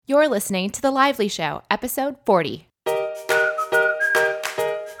You're listening to The Lively Show, episode 40.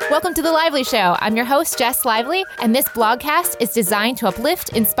 Welcome to The Lively Show. I'm your host, Jess Lively, and this blogcast is designed to uplift,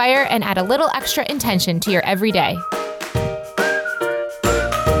 inspire, and add a little extra intention to your everyday.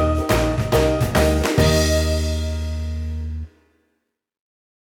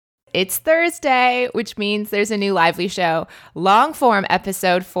 It's Thursday, which means there's a new Lively Show long-form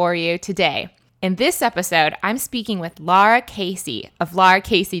episode for you today. In this episode, I'm speaking with Lara Casey of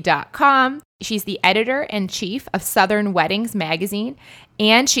laracasey.com. She's the editor-in-chief of Southern Weddings magazine,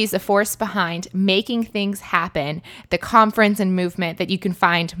 and she's a force behind Making Things Happen, the conference and movement that you can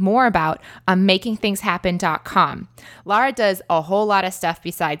find more about on makingthingshappen.com. Lara does a whole lot of stuff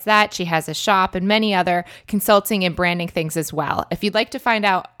besides that. She has a shop and many other consulting and branding things as well. If you'd like to find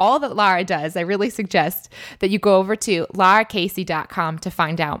out all that Lara does, I really suggest that you go over to laracasey.com to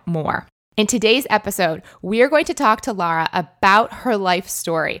find out more. In today's episode, we are going to talk to Lara about her life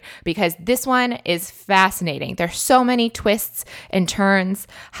story because this one is fascinating. There's so many twists and turns,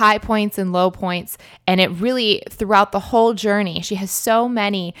 high points and low points, and it really, throughout the whole journey, she has so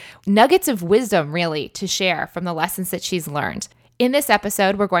many nuggets of wisdom really to share from the lessons that she's learned. In this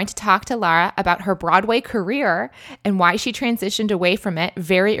episode, we're going to talk to Lara about her Broadway career and why she transitioned away from it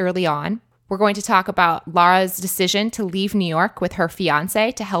very early on. We're going to talk about Lara's decision to leave New York with her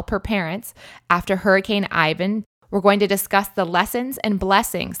fiance to help her parents after Hurricane Ivan. We're going to discuss the lessons and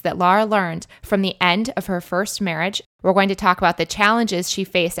blessings that Lara learned from the end of her first marriage. We're going to talk about the challenges she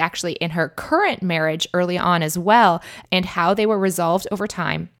faced actually in her current marriage early on as well and how they were resolved over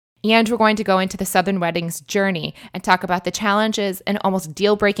time. And we're going to go into the Southern Weddings journey and talk about the challenges and almost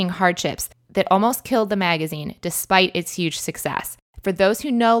deal-breaking hardships that almost killed the magazine despite its huge success. For those who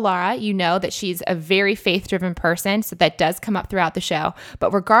know Lara, you know that she's a very faith-driven person, so that does come up throughout the show.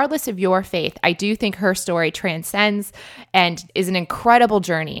 But regardless of your faith, I do think her story transcends and is an incredible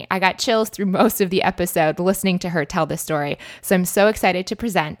journey. I got chills through most of the episode listening to her tell this story. So I'm so excited to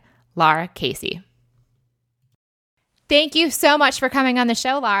present Lara Casey. Thank you so much for coming on the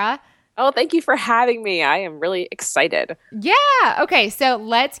show, Lara. Oh, thank you for having me. I am really excited. Yeah. Okay, so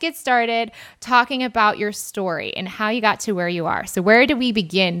let's get started talking about your story and how you got to where you are. So where do we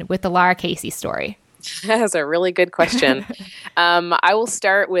begin with the Lara Casey story? That's a really good question. I will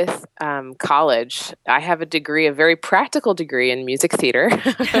start with college. I have a very practical degree in music theater.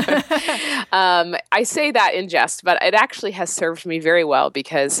 I say that in jest, but it actually has served me very well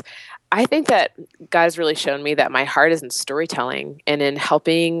because I think that God has really shown me that my heart is in storytelling and in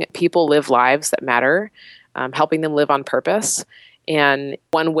helping people live lives that matter, helping them live on purpose. And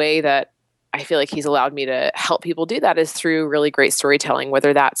one way that I feel like He's allowed me to help people do that is through really great storytelling,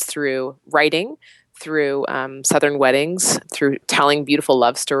 whether that's through writing, through Southern Weddings, through telling beautiful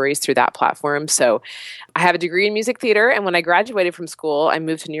love stories through that platform. So I have a degree in music theater, and when I graduated from school, I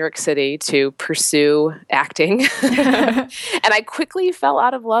moved to New York City to pursue acting. And I quickly fell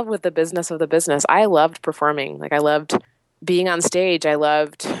out of love with the business of the business. I loved performing. I loved being on stage. I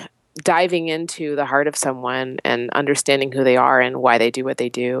loved diving into the heart of someone and understanding who they are and why they do what they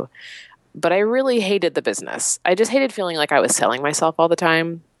do. But I really hated the business. I just hated feeling like I was selling myself all the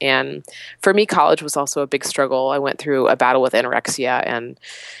time. And for me, college was also a big struggle. I went through a battle with anorexia. And,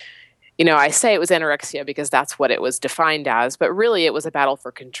 I say it was anorexia because that's what it was defined as. But really, it was a battle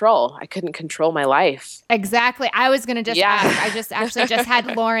for control. I couldn't control my life. Exactly. I was going to just ask. I just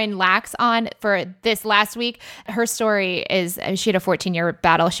had Lauren Lax on for this last week. Her story is she had a 14-year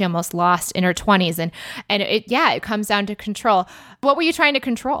battle. She almost lost in her 20s. And it comes down to control. What were you trying to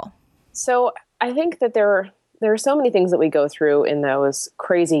control? So I think that there are so many things that we go through in those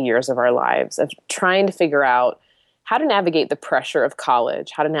crazy years of our lives of trying to figure out how to navigate the pressure of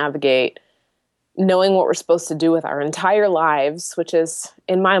college, how to navigate knowing what we're supposed to do with our entire lives, which is,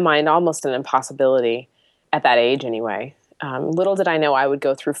 in my mind, almost an impossibility at that age anyway. Little did I know I would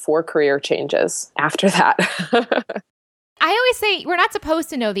go through 4 career changes after that. I always say we're not supposed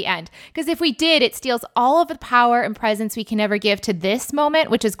to know the end because if we did, it steals all of the power and presence we can ever give to this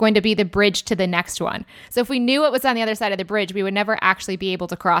moment, which is going to be the bridge to the next one. So if we knew what was on the other side of the bridge, we would never actually be able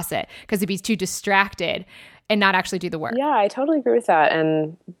to cross it because we'd be too distracted and not actually do the work. Yeah, I totally agree with that.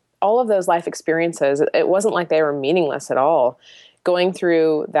 And all of those life experiences, it wasn't like they were meaningless at all. Going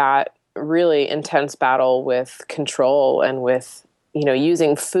through that really intense battle with control and with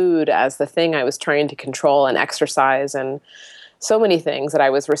using food as the thing I was trying to control and exercise and so many things that I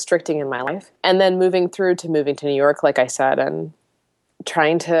was restricting in my life. And then moving to New York, like I said, and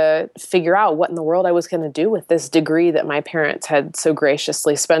trying to figure out what in the world I was going to do with this degree that my parents had so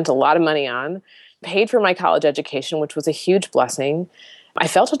graciously spent a lot of money on, paid for my college education, which was a huge blessing. I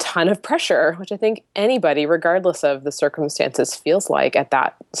felt a ton of pressure, which I think anybody, regardless of the circumstances, feels like at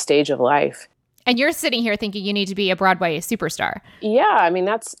that stage of life. And you're sitting here thinking you need to be a Broadway superstar. Yeah,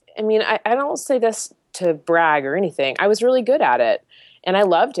 I don't say this to brag or anything. I was really good at it and I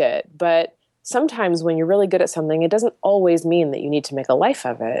loved it. But sometimes when you're really good at something, it doesn't always mean that you need to make a life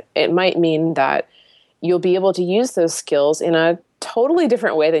of it. It might mean that you'll be able to use those skills in a totally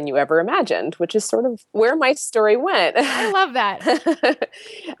different way than you ever imagined, which is sort of where my story went. I love that.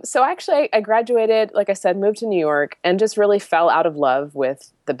 So actually, I graduated, like I said, moved to New York and just really fell out of love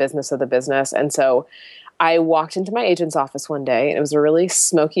with the business of the business. And so I walked into my agent's office one day, and it was a really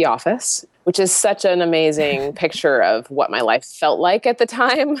smoky office, which is such an amazing picture of what my life felt like at the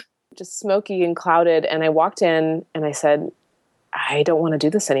time, just smoky and clouded. And I walked in and I said, I don't want to do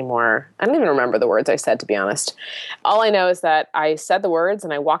this anymore. I don't even remember the words I said, to be honest. All I know is that I said the words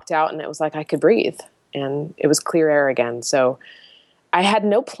and I walked out and it was like I could breathe and it was clear air again. So I had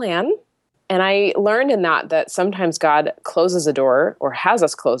no plan. And I learned in that sometimes God closes a door or has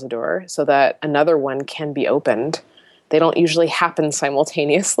us close a door so that another one can be opened. They don't usually happen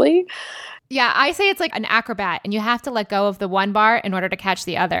simultaneously. Yeah, I say it's like an acrobat and you have to let go of the one bar in order to catch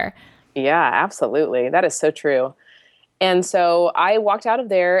the other. Yeah, absolutely. That is so true. And so I walked out of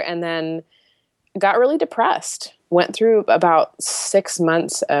there and then got really depressed. Went through about 6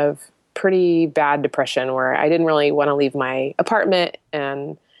 months of pretty bad depression where I didn't really want to leave my apartment.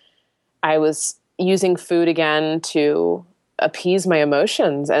 And I was using food again to appease my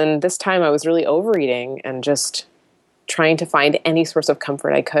emotions. And this time I was really overeating and just trying to find any source of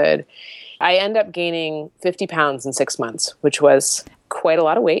comfort I could. I ended up gaining 50 pounds in 6 months, which was quite a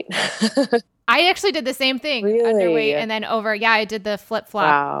lot of weight. I actually did the same thing, Really? underweight and then over. Yeah, I did the flip-flop.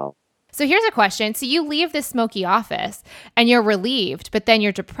 Wow. So here's a question. So you leave this smoky office and you're relieved, but then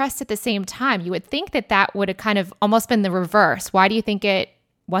you're depressed at the same time. You would think that would have kind of almost been the reverse. Why do you think it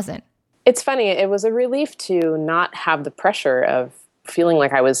wasn't? It's funny. It was a relief to not have the pressure of feeling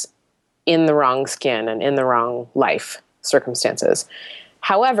like I was in the wrong skin and in the wrong life circumstances.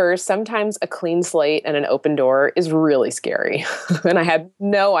 However, sometimes a clean slate and an open door is really scary. And I had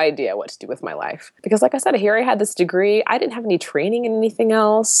no idea what to do with my life. Because like I said, here I had this degree. I didn't have any training in anything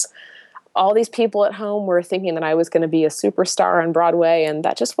else. All these people at home were thinking that I was going to be a superstar on Broadway, and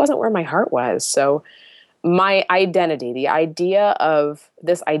that just wasn't where my heart was. So my identity, the idea of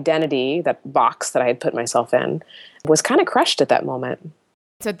this identity, that box that I had put myself in, was kind of crushed at that moment.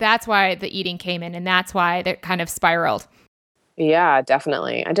 So that's why the eating came in, and that's why that kind of spiraled. Yeah,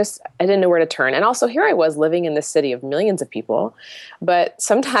 definitely. I didn't know where to turn. And also here I was living in this city of millions of people. But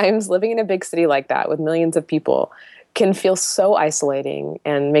sometimes living in a big city like that with millions of people can feel so isolating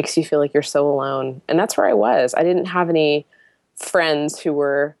and makes you feel like you're so alone. And that's where I was. I didn't have any friends who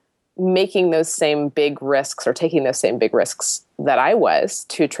were making those same big risks or taking those same big risks that I was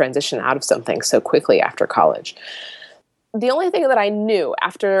to transition out of something so quickly after college. The only thing that I knew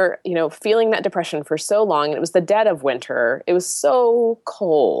after, feeling that depression for so long, and it was the dead of winter, it was so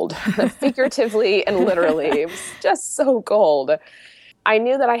cold, figuratively and literally, it was just so cold. I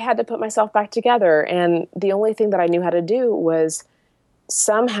knew that I had to put myself back together. And the only thing that I knew how to do was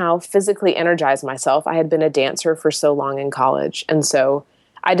somehow physically energize myself. I had been a dancer for so long in college. And so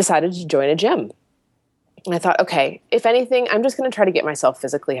I decided to join a gym. And I thought, okay, if anything, I'm just going to try to get myself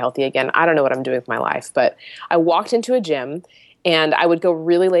physically healthy again. I don't know what I'm doing with my life, but I walked into a gym and I would go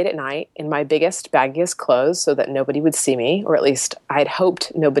really late at night in my biggest, baggiest clothes so that nobody would see me, or at least I'd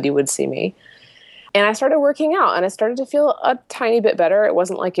hoped nobody would see me. And I started working out and I started to feel a tiny bit better. It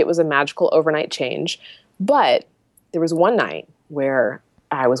wasn't like it was a magical overnight change, but there was one night where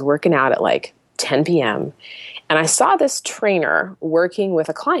I was working out at like 10 p.m. and I saw this trainer working with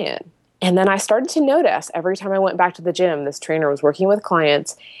a client. And then I started to notice every time I went back to the gym, this trainer was working with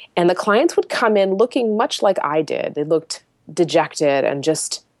clients, and the clients would come in looking much like I did. They looked dejected and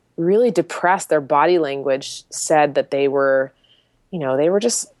just really depressed. Their body language said that they were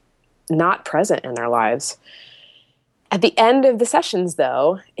just not present in their lives. At the end of the sessions,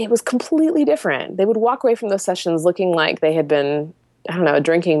 though, it was completely different. They would walk away from those sessions looking like they had been,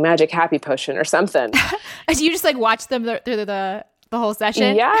 drinking magic happy potion or something. Do you just watch them through the whole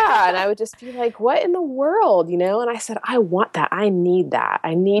session? Yeah. And I would just be like, what in the world, And I said, I want that. I need that.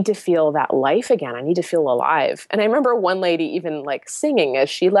 I need to feel that life again. I need to feel alive. And I remember one lady even singing as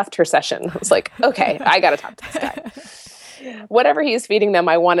she left her session. I was like, okay, I got to talk to this guy. Whatever he's feeding them,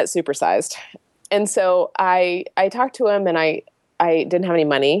 I want it supersized. And so I talked to him and I didn't have any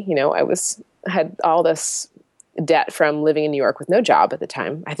money. I had all this debt from living in New York with no job at the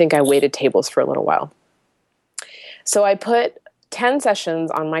time. I think I waited tables for a little while. So I put 10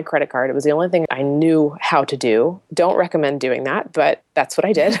 sessions on my credit card. It was the only thing I knew how to do. Don't recommend doing that, but that's what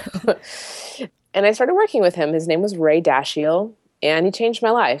I did. And I started working with him. His name was Ray Dashiell, and he changed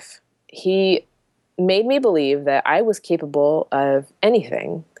my life. He made me believe that I was capable of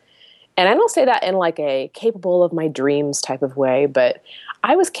anything. And I don't say that in like a capable of my dreams type of way, but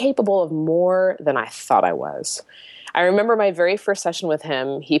I was capable of more than I thought I was. I remember my very first session with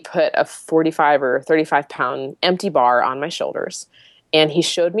him, he put a 45 or 35 pound empty bar on my shoulders, and he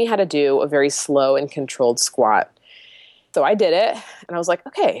showed me how to do a very slow and controlled squat. So I did it, and I was like,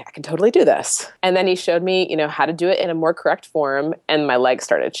 okay, I can totally do this. And then he showed me, how to do it in a more correct form, and my legs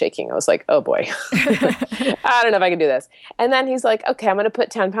started shaking. I was like, oh boy, I don't know if I can do this. And then he's like, okay, I'm going to put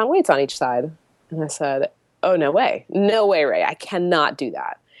 10-pound weights on each side. And I said, oh, no way. No way, Ray. I cannot do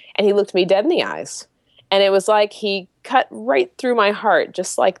that. And he looked me dead in the eyes. And it was like he cut right through my heart,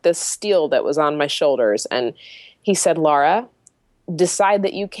 just like the steel that was on my shoulders. And he said, Lara, decide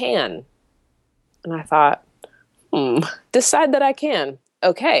that you can. And I thought, decide that I can.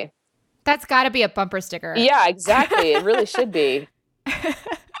 Okay. That's got to be a bumper sticker. Yeah, exactly. It really should be.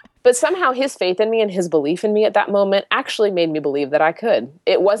 But somehow his faith in me and his belief in me at that moment actually made me believe that I could.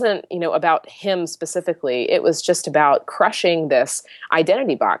 It wasn't, about him specifically. It was just about crushing this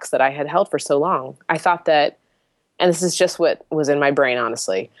identity box that I had held for so long. I thought that, and this is just what was in my brain,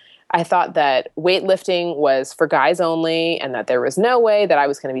 honestly, I thought that weightlifting was for guys only and that there was no way that I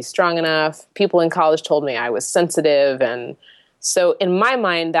was going to be strong enough. People in college told me I was sensitive. And so in my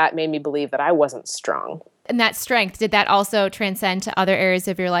mind, that made me believe that I wasn't strong. And that strength, did that also transcend to other areas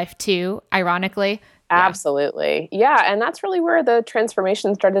of your life too, ironically? Absolutely. Yeah. And that's really where the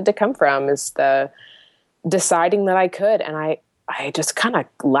transformation started to come from, is the deciding that I could. And I just kind of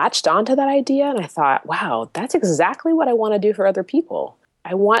latched onto that idea, and I thought, wow, that's exactly what I want to do for other people.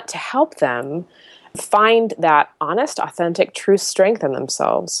 I want to help them find that honest, authentic, true strength in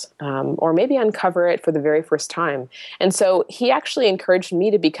themselves, or maybe uncover it for the very first time. And so he actually encouraged me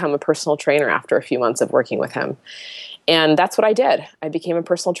to become a personal trainer after a few months of working with him. And that's what I did. I became a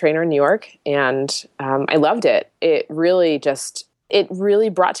personal trainer in New York, and I loved it. It really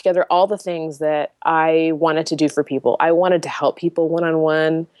brought together all the things that I wanted to do for people. I wanted to help people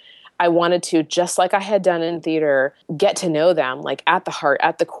one-on-one. I wanted to, just like I had done in theater, get to know them, like at the heart,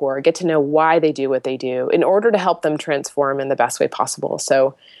 at the core, get to know why they do what they do in order to help them transform in the best way possible.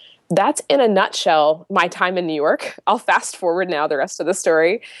 So that's in a nutshell my time in New York. I'll fast forward now the rest of the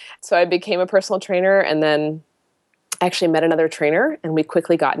story. So I became a personal trainer, and then actually met another trainer, and we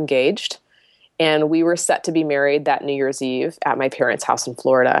quickly got engaged. And we were set to be married that New Year's Eve at my parents' house in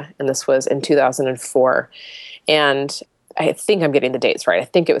Florida. And this was in 2004. And I think I'm getting the dates right. I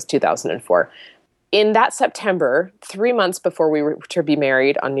think it was 2004. In that September, 3 months before we were to be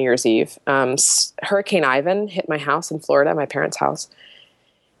married on New Year's Eve, Hurricane Ivan hit my house in Florida, my parents' house.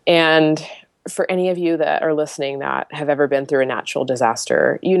 And for any of you that are listening that have ever been through a natural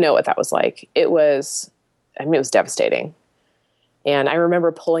disaster, you know what that was like. It was devastating. And I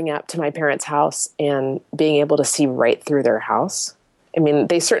remember pulling up to my parents' house and being able to see right through their house. I mean,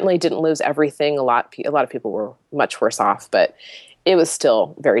 they certainly didn't lose everything. A lot of people were much worse off, but it was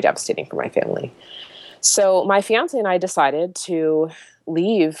still very devastating for my family. So my fiance and I decided to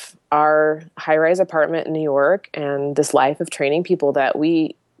leave our high-rise apartment in New York and this life of training people that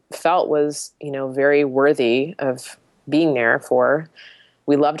we felt was, very worthy of being there for.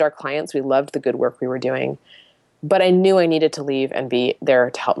 We loved our clients. We loved the good work we were doing. But I knew I needed to leave and be there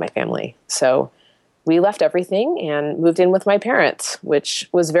to help my family. So we left everything and moved in with my parents, which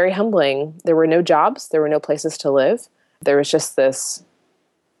was very humbling. There were no jobs. There were no places to live. There was just this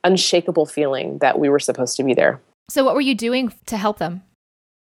unshakable feeling that we were supposed to be there. So what were you doing to help them?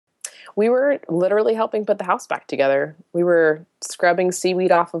 We were literally helping put the house back together. We were scrubbing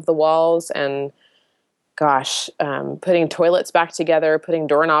seaweed off of the walls and, putting toilets back together, putting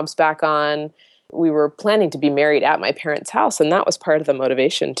doorknobs back on. We were planning to be married at my parents' house, and that was part of the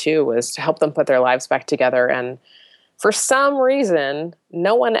motivation too, was to help them put their lives back together. And for some reason,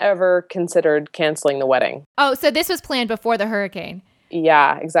 no one ever considered canceling the wedding. Oh, so this was planned before the hurricane.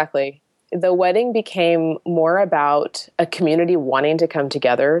 Yeah, exactly. The wedding became more about a community wanting to come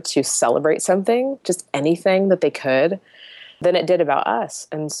together to celebrate something, just anything that they could, than it did about us.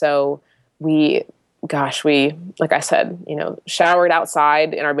 And so we, like I said, showered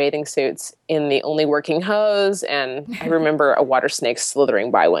outside in our bathing suits in the only working hose. And I remember a water snake slithering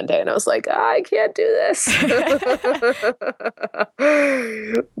by one day, and I was like, I can't do this.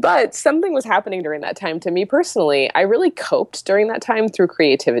 But something was happening during that time to me personally. I really coped during that time through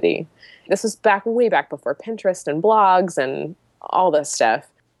creativity. This was way back before Pinterest and blogs and all this stuff.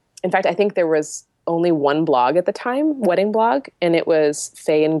 In fact, I think there was only one blog at the time, wedding blog, and it was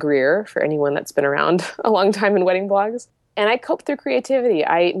Faye and Greer, for anyone that's been around a long time in wedding blogs. And I coped through creativity.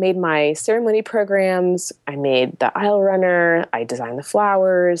 I made my ceremony programs. I made the aisle runner. I designed the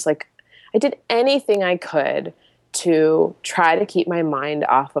flowers. Like, I did anything I could to try to keep my mind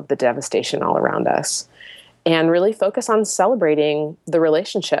off of the devastation all around us and really focus on celebrating the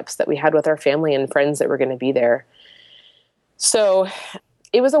relationships that we had with our family and friends that were going to be there. So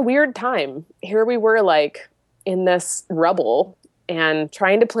it was a weird time. Here we were, like, in this rubble and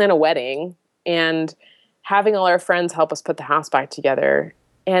trying to plan a wedding and having all our friends help us put the house back together.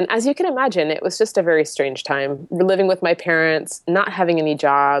 And as you can imagine, it was just a very strange time. Living with my parents, not having any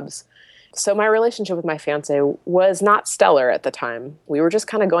jobs. So my relationship with my fiancé was not stellar at the time. We were just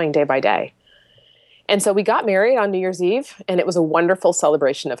kind of going day by day. And so we got married on New Year's Eve, and it was a wonderful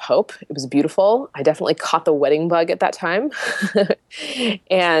celebration of hope. It was beautiful. I definitely caught the wedding bug at that time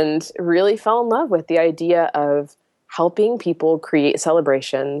and really fell in love with the idea of helping people create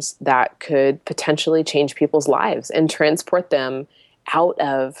celebrations that could potentially change people's lives and transport them out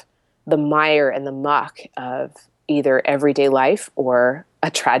of the mire and the muck of either everyday life or a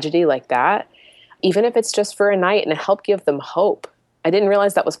tragedy like that, even if it's just for a night, and help give them hope. I didn't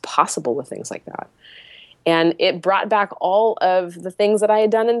realize that was possible with things like that. And it brought back all of the things that I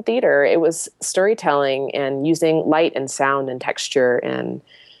had done in theater. It was storytelling and using light and sound and texture and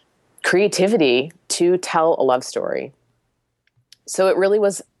creativity to tell a love story. So it really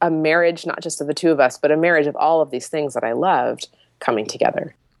was a marriage, not just of the two of us, but a marriage of all of these things that I loved coming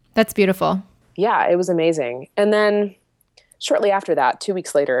together. That's beautiful. Yeah, it was amazing. And then shortly after that, 2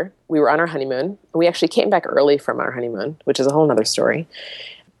 weeks later, we were on our honeymoon. We actually came back early from our honeymoon, which is a whole nother story.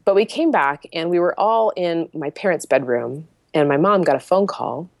 But we came back and we were all in my parents' bedroom, and my mom got a phone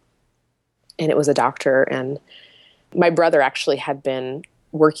call, and it was a doctor. And my brother actually had been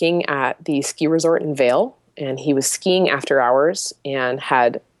working at the ski resort in Vail, and he was skiing after hours and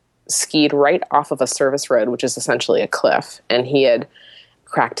had skied right off of a service road, which is essentially a cliff, and he had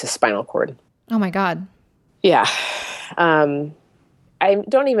cracked his spinal cord. Oh my God. Yeah. I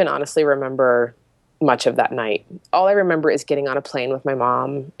don't even honestly remember much of that night. All I remember is getting on a plane with my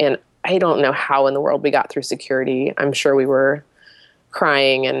mom, and I don't know how in the world we got through security. I'm sure we were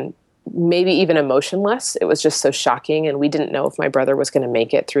crying and maybe even emotionless. It was just so shocking, and we didn't know if my brother was going to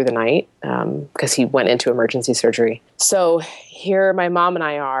make it through the night because he went into emergency surgery. So here my mom and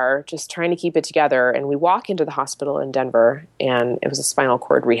I are just trying to keep it together, and we walk into the hospital in Denver, and it was a spinal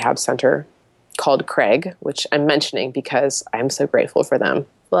cord rehab center called Craig, which I'm mentioning because I'm so grateful for them.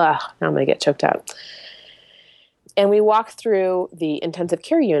 Ugh, now I'm going to get choked up. And we walk through the intensive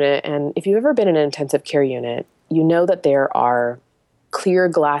care unit, and if you've ever been in an intensive care unit, you know that there are clear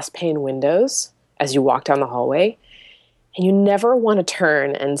glass pane windows as you walk down the hallway, and you never want to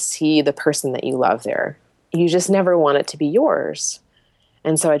turn and see the person that you love there. You just never want it to be yours.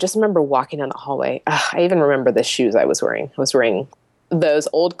 And so I just remember walking down the hallway. I even remember the shoes I was wearing. I was wearing those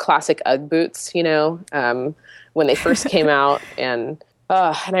old classic Ugg boots, you know, when they first came out. And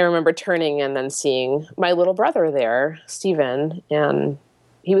I remember turning and then seeing my little brother there, Steven, and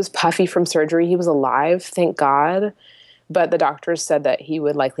he was puffy from surgery. He was alive, thank God. But the doctors said that he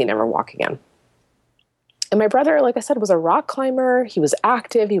would likely never walk again. And my brother, like I said, was a rock climber. He was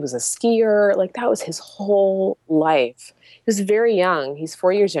active. He was a skier. Like, that was his whole life. He was very young. He's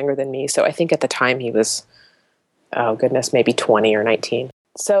 4 years younger than me. So I think at the time he was, oh goodness, maybe 20 or 19.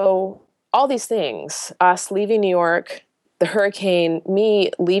 So all these things, us leaving New York, the hurricane,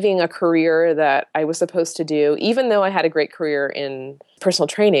 me leaving a career that I was supposed to do, even though I had a great career in personal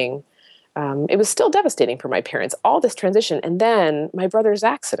training, it was still devastating for my parents, all this transition. And then my brother's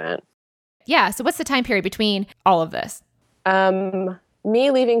accident. Yeah. So what's the time period between all of this?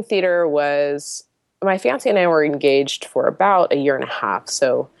 Me leaving theater was, my fiance and I were engaged for about a year and a half.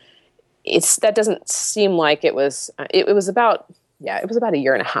 So that doesn't seem like it was, it was about a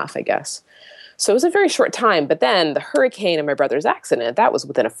year and a half, I guess. So it was a very short time, but then the hurricane and my brother's accident, that was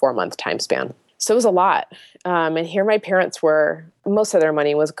within a 4-month time span. So it was a lot. And here my parents were, most of their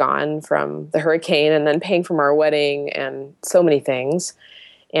money was gone from the hurricane and then paying for our wedding and so many things.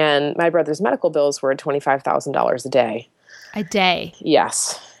 And my brother's medical bills were $25,000 a day. A day?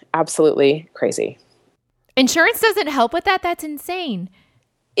 Yes, absolutely crazy. Insurance doesn't help with that? That's insane.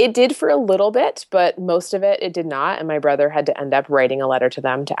 It did for a little bit, but most of it did not. And my brother had to end up writing a letter to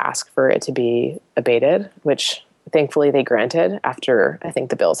them to ask for it to be abated, which thankfully they granted after I think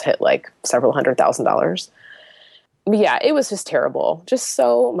the bills hit like several $100,000. But yeah, it was just terrible. Just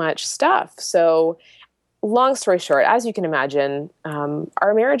so much stuff. So long story short, as you can imagine,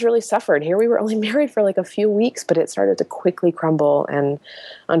 our marriage really suffered. Here we were only married for like a few weeks, but it started to quickly crumble. And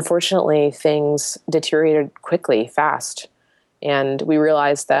unfortunately, things deteriorated quickly, fast. And we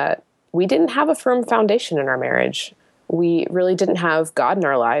realized that we didn't have a firm foundation in our marriage. We really didn't have God in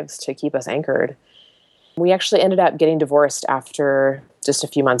our lives to keep us anchored. We actually ended up getting divorced after just a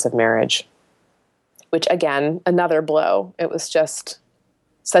few months of marriage, which again, another blow. It was just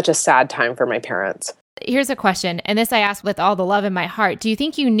such a sad time for my parents. Here's a question, and this I ask with all the love in my heart. Do you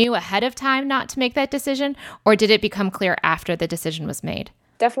think you knew ahead of time not to make that decision, or did it become clear after the decision was made?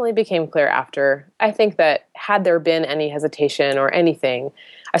 Definitely became clear after. I think that had there been any hesitation or anything,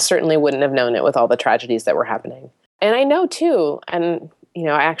 I certainly wouldn't have known it with all the tragedies that were happening. And I know too, and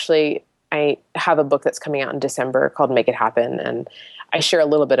I have a book that's coming out in December called Make It Happen, and I share a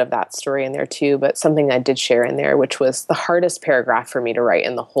little bit of that story in there too, but something I did share in there, which was the hardest paragraph for me to write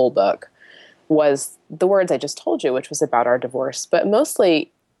in the whole book, was the words I just told you, which was about our divorce. But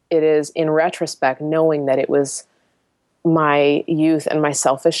mostly it is in retrospect, knowing that it was my youth and my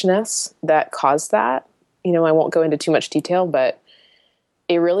selfishness that caused that. I won't go into too much detail, but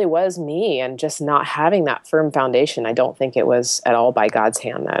it really was me and just not having that firm foundation. I don't think it was at all by God's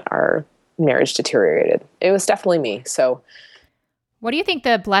hand that our marriage deteriorated. It was definitely me. So what do you think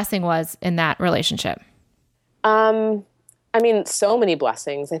the blessing was in that relationship? So many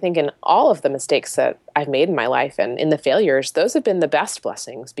blessings. I think in all of the mistakes that I've made in my life and in the failures, those have been the best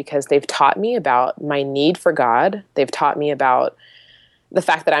blessings because they've taught me about my need for God. They've taught me about the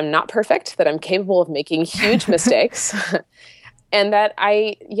fact that I'm not perfect, that I'm capable of making huge mistakes, and that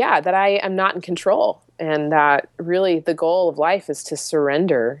I am not in control. And that really the goal of life is to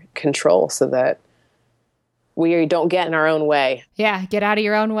surrender control so that we don't get in our own way. Yeah, get out of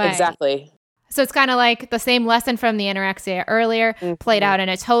your own way. Exactly. So it's kind of like the same lesson from the anorexia earlier, played out in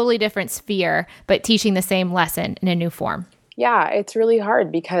a totally different sphere, but teaching the same lesson in a new form. Yeah, it's really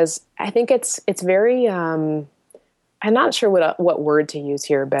hard because I think it's very, I'm not sure what word to use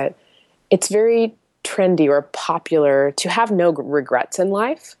here, but it's very trendy or popular to have no regrets in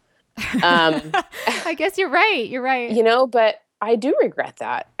life. I guess you're right. You're right. But I do regret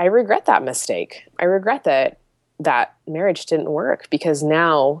that. I regret that mistake. I regret that marriage didn't work because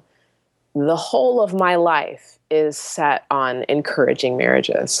now the whole of my life is set on encouraging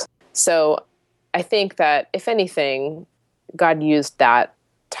marriages. So I think that if anything, God used that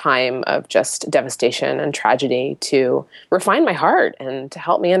time of just devastation and tragedy to refine my heart and to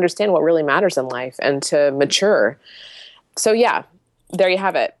help me understand what really matters in life and to mature. So yeah, there you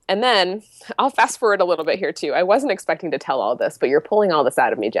have it. And then I'll fast forward a little bit here too. I wasn't expecting to tell all this, but you're pulling all this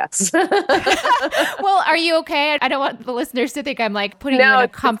out of me, Jess. Well, are you okay? I don't want the listeners to think I'm like putting you in a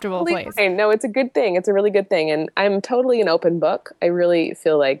comfortable place. Fine. No, it's a good thing. It's a really good thing. And I'm totally an open book. I really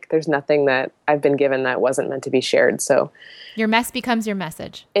feel like there's nothing that I've been given that wasn't meant to be shared. So your mess becomes your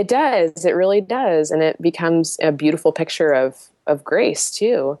message. It does. It really does. And it becomes a beautiful picture of grace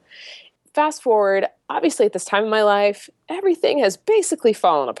too. Fast forward, obviously at this time in my life, everything has basically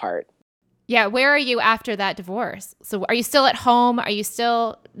fallen apart. Yeah. Where are you after that divorce? So are you still at home? Are you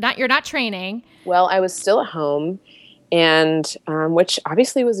still you're not training? Well, I was still at home and which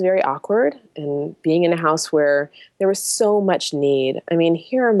obviously was very awkward and being in a house where there was so much need. I mean,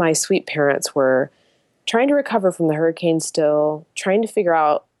 here my sweet parents were trying to recover from the hurricane still, trying to figure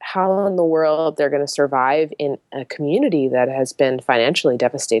out how in the world they're going to survive in a community that has been financially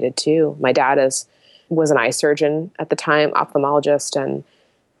devastated too. My dad was an eye surgeon at the time, ophthalmologist, and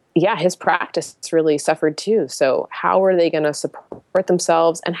yeah, his practice really suffered too. So how are they going to support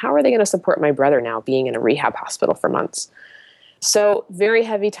themselves and how are they going to support my brother now being in a rehab hospital for months? So very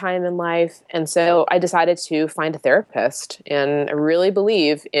heavy time in life. And so I decided to find a therapist, and I really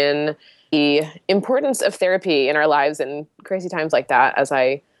believe in the importance of therapy in our lives in crazy times like that. As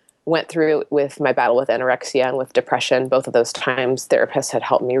I went through with my battle with anorexia and with depression, both of those times, therapists had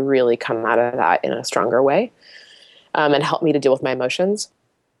helped me really come out of that in a stronger way and help me to deal with my emotions.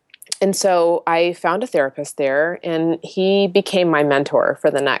 And so I found a therapist there, and he became my mentor for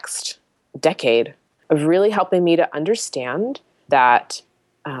the next decade of really helping me to understand that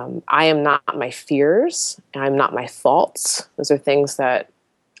I am not my fears, I'm not my faults. Those are things that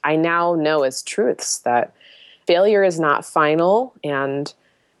I now know as truths, that failure is not final. And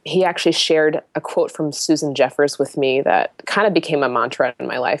he actually shared a quote from Susan Jeffers with me that kind of became a mantra in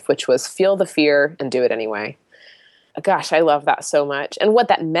my life, which was feel the fear and do it anyway. Gosh, I love that so much. And what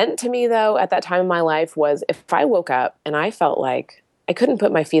that meant to me, though, at that time in my life was if I woke up and I felt like I couldn't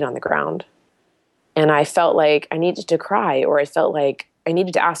put my feet on the ground and I felt like I needed to cry or I felt like I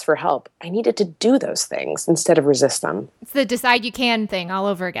needed to ask for help, I needed to do those things instead of resist them. It's the decide you can thing all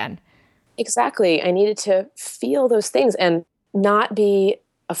over again. Exactly. I needed to feel those things and not be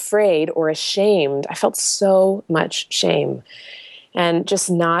afraid or ashamed. I felt so much shame and just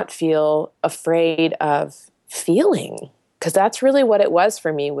not feel afraid of feeling. Because that's really what it was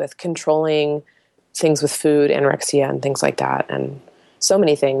for me with controlling things with food, anorexia, and things like that. And so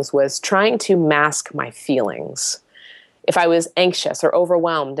many things was trying to mask my feelings. If I was anxious or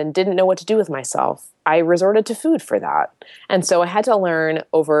overwhelmed and didn't know what to do with myself, I resorted to food for that. And so I had to learn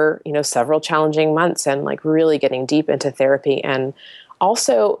over, several challenging months and like really getting deep into therapy. And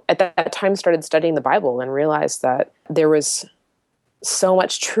also at that time started studying the Bible and realized that there was so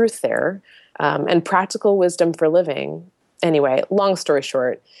much truth there, and practical wisdom for living. Anyway, long story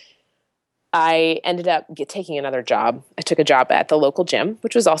short, I ended up taking another job. I took a job at the local gym,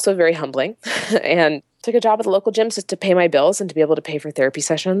 which was also very humbling, and took a job at the local gym just to pay my bills and to be able to pay for therapy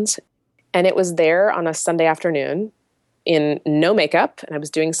sessions. And it was there on a Sunday afternoon in no makeup, and I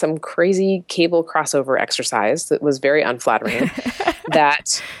was doing some crazy cable crossover exercise that was very unflattering,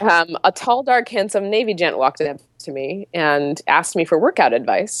 that a tall, dark, handsome Navy gent walked up to me and asked me for workout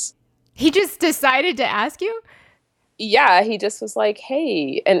advice. He just decided to ask you? Yeah, he just was like,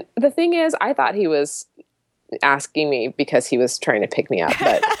 hey. And the thing is, I thought he was asking me because he was trying to pick me up,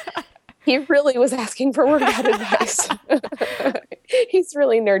 but he really was asking for workout advice. He's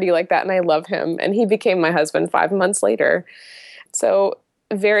really nerdy like that, and I love him. And he became my husband 5 months later. So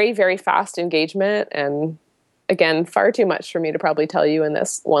very, very fast engagement. And again, far too much for me to probably tell you in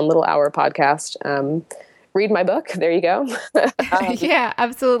this 1 little hour podcast. Read my book. There you go. Yeah,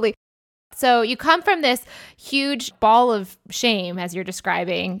 absolutely. So you come from this huge ball of shame, as you're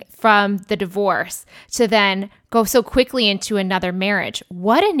describing, from the divorce to then go so quickly into another marriage.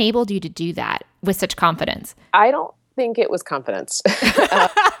 What enabled you to do that with such confidence? I don't think it was confidence.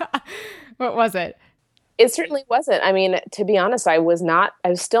 What was it? It certainly wasn't. I mean, to be honest, I was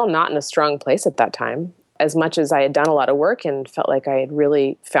still not in a strong place at that time. As much as I had done a lot of work and felt like I had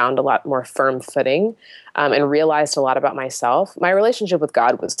really found a lot more firm footing, and realized a lot about myself, my relationship with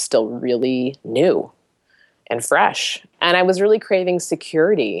God was still really new and fresh. And I was really craving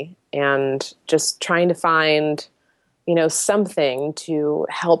security and just trying to find, something to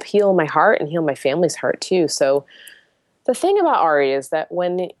help heal my heart and heal my family's heart too. So the thing about Ari is that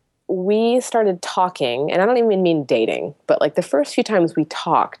when we started talking, and I don't even mean dating, but like the first few times we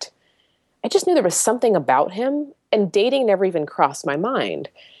talked, I just knew there was something about him, and dating never even crossed my mind.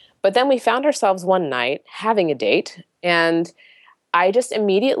 But then we found ourselves one night having a date, and I just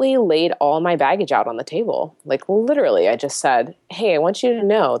immediately laid all my baggage out on the table. Like literally, I just said, hey, I want you to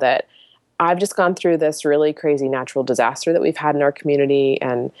know that I've just gone through this really crazy natural disaster that we've had in our community,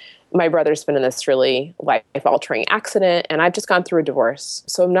 and my brother's been in this really life-altering accident, and I've just gone through a divorce.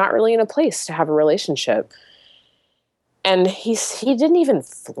 So I'm not really in a place to have a relationship. And he didn't even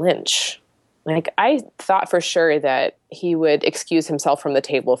flinch. Like, I thought for sure that he would excuse himself from the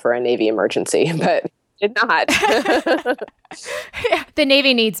table for a Navy emergency, but did not. Yeah, the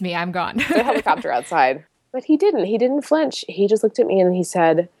Navy needs me. I'm gone. There's a helicopter outside. But he didn't. He didn't flinch. He just looked at me and he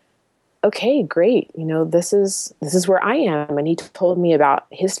said, okay, great. This is where I am. And he told me about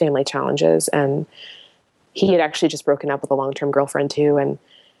his family challenges. And he had actually just broken up with a long-term girlfriend too. And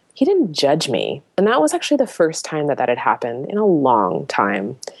he didn't judge me. And that was actually the first time that had happened in a long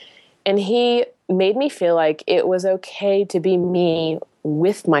time. And he made me feel like it was okay to be me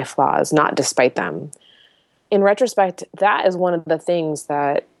with my flaws, not despite them. In retrospect, that is one of the things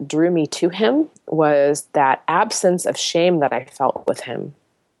that drew me to him, was that absence of shame that I felt with him.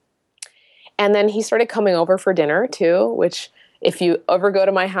 And then he started coming over for dinner too, which if you ever go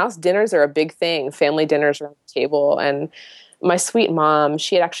to my house, dinners are a big thing, family dinners around the table. And my sweet mom,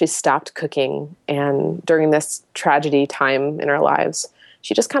 she had actually stopped cooking. And during this tragedy time in our lives,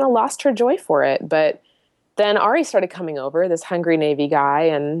 she just kind of lost her joy for it. But then Ari started coming over, this hungry Navy guy,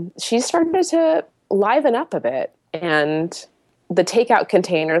 and she started to liven up a bit. And the takeout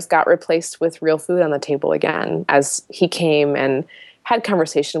containers got replaced with real food on the table again as he came and had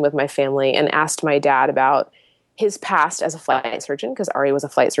conversation with my family and asked my dad about his past as a flight surgeon, because Ari was a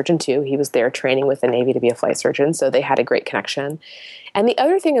flight surgeon too. He was there training with the Navy to be a flight surgeon, so they had a great connection. And the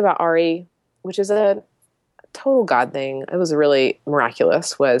other thing about Ari, which is a total God thing, it was really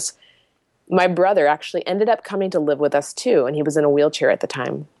miraculous, was my brother actually ended up coming to live with us too, and he was in a wheelchair at the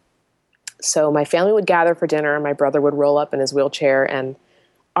time. So my family would gather for dinner, and my brother would roll up in his wheelchair, and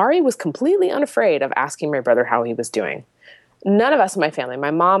Ari was completely unafraid of asking my brother how he was doing. None of us in my family,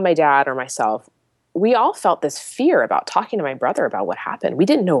 my mom, my dad, or myself, we all felt this fear about talking to my brother about what happened. We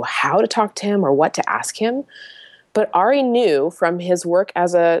didn't know how to talk to him or what to ask him. But Ari knew from his work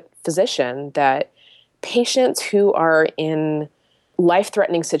as a physician that patients who are in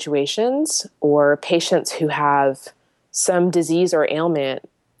life-threatening situations or patients who have some disease or ailment,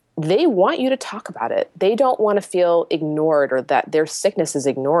 they want you to talk about it. They don't want to feel ignored or that their sickness is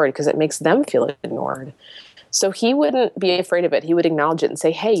ignored because it makes them feel ignored. So he wouldn't be afraid of it. He would acknowledge it and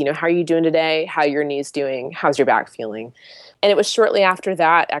say, hey, how are you doing today? How are your knees doing? How's your back feeling? And it was shortly after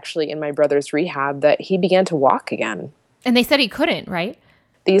that, actually, in my brother's rehab, that he began to walk again. And they said he couldn't, right?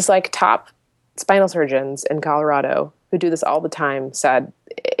 These top spinal surgeons in Colorado who do this all the time said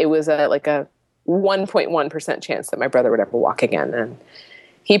it was a 1.1% chance that my brother would ever walk again. And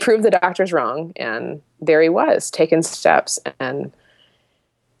he proved the doctors wrong. And there he was, taking steps. And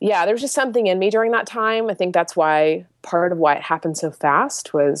yeah, there was just something in me during that time. I think that's why part of why it happened so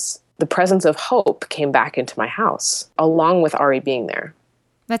fast was the presence of hope came back into my house, along with Ari being there.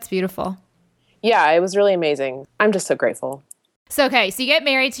 That's beautiful. Yeah, it was really amazing. I'm just so grateful. So, okay, so you get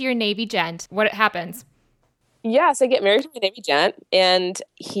married to your Navy gent. What happens? Yes, I get married to my Navy gent, and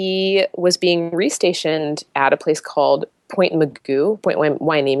he was being restationed at a place called Point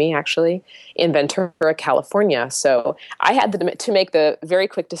Hueneme, actually, in Ventura, California. So I had to make the very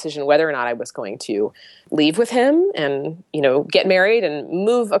quick decision whether or not I was going to leave with him and, get married and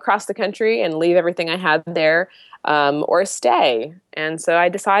move across the country and leave everything I had there, or stay. And so I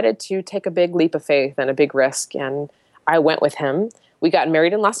decided to take a big leap of faith and a big risk, and I went with him. We got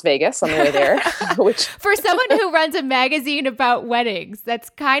married in Las Vegas on the way there. Which For someone who runs a magazine about weddings,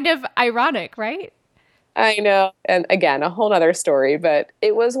 that's kind of ironic, right? I know. And again, a whole nother story, but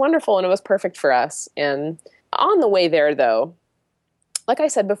it was wonderful and it was perfect for us. And on the way there, though, like I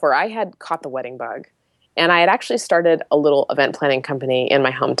said before, I had caught the wedding bug. And I had actually started a little event planning company in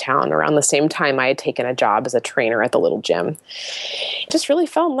my hometown around the same time I had taken a job as a trainer at the little gym. Just really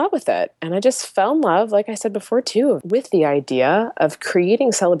fell in love with it. And I just fell in love, like I said before, too, with the idea of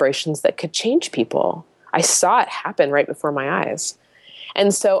creating celebrations that could change people. I saw it happen right before my eyes.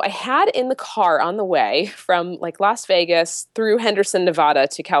 And so I had in the car on the way from Las Vegas through Henderson, Nevada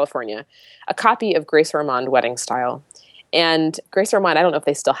to California, a copy of Grace Ormond Wedding Style. And Grace Ormond, I don't know if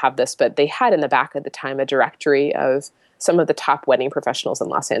they still have this, but they had in the back at the time a directory of some of the top wedding professionals in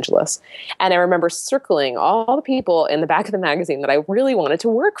Los Angeles. And I remember circling all the people in the back of the magazine that I really wanted to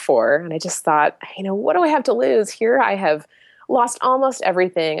work for. And I just thought, what do I have to lose? Here I have lost almost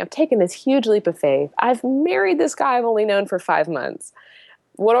everything. I've taken this huge leap of faith. I've married this guy I've only known for 5 months.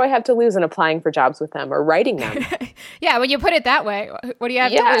 What do I have to lose in applying for jobs with them or writing them? Yeah, when you put it that way, what do you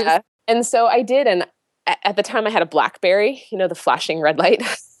have to lose? And so I did. And at the time I had a BlackBerry, the flashing red light.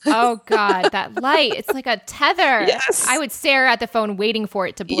 Oh, God, that light. It's like a tether. Yes. I would stare at the phone waiting for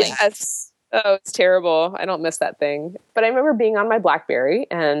it to blink. Yes. Oh, it's terrible. I don't miss that thing. But I remember being on my BlackBerry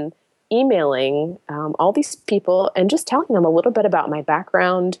and emailing all these people and just telling them a little bit about my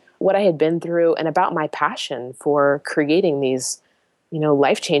background, what I had been through, and about my passion for creating these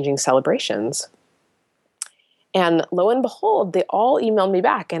life-changing celebrations. And lo and behold, they all emailed me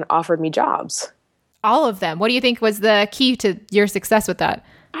back and offered me jobs. All of them. What do you think was the key to your success with that?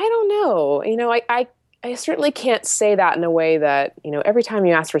 I don't know. I certainly can't say that in a way that, every time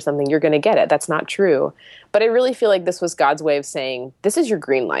you ask for something, you're going to get it. That's not true. But I really feel like this was God's way of saying, this is your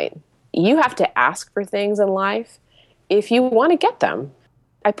green light. You have to ask for things in life if you want to get them.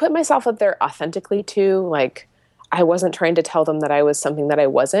 I put myself up there authentically too, I wasn't trying to tell them that I was something that I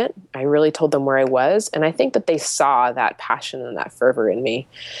wasn't. I really told them where I was. And I think that they saw that passion and that fervor in me.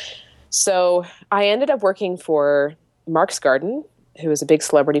 So I ended up working for Mark's Garden, who is a big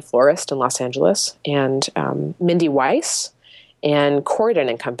celebrity florist in Los Angeles, and Mindy Weiss and Corridon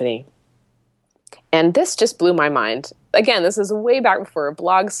and Company. And this just blew my mind. Again, this is way back before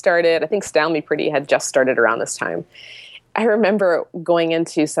blogs started. I think Style Me Pretty had just started around this time. I remember going in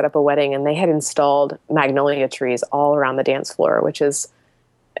to set up a wedding, and they had installed magnolia trees all around the dance floor, which is,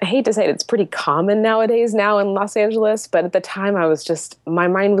 I hate to say it, it's pretty common nowadays now in Los Angeles. But at the time, my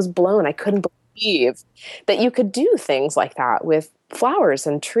mind was blown. I couldn't believe that you could do things like that with flowers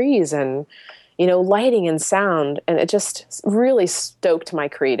and trees and, lighting and sound. And it just really stoked my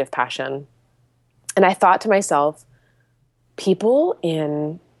creative passion. And I thought to myself, people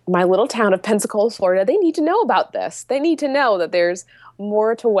in my little town of Pensacola, Florida, they need to know about this. They need to know that there's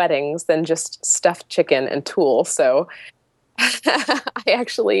more to weddings than just stuffed chicken and tulle. So I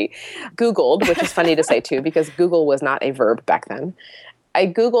actually Googled, which is funny to say too, because Google was not a verb back then. I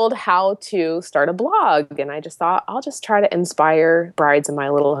Googled how to start a blog, and I just thought, I'll just try to inspire brides in my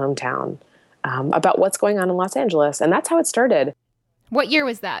little hometown about what's going on in Los Angeles. And that's how it started. What year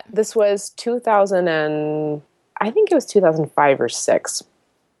was that? This was 2005 or 6.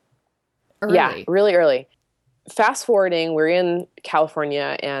 Early. Yeah, really early. Fast forwarding, we're in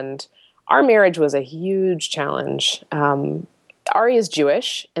California, and our marriage was a huge challenge. Ari is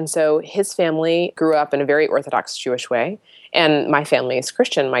Jewish, and so his family grew up in a very Orthodox Jewish way. And my family is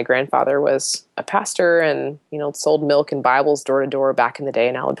Christian. My grandfather was a pastor and, sold milk and Bibles door to door back in the day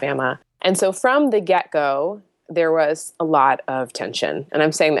in Alabama. And so from the get-go, there was a lot of tension. And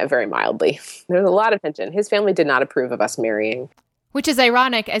I'm saying that very mildly. There's a lot of tension. His family did not approve of us marrying. Which is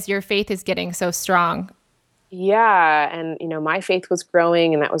ironic as your faith is getting so strong. Yeah. And, my faith was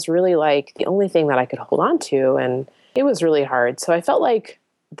growing, and that was really like the only thing that I could hold on to. And it was really hard. So I felt like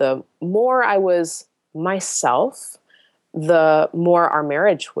the more I was myself, the more our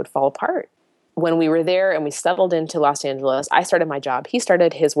marriage would fall apart. When we were there and we settled into Los Angeles, I started my job. He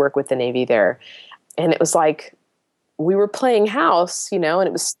started his work with the Navy there. And it was like we were playing house, and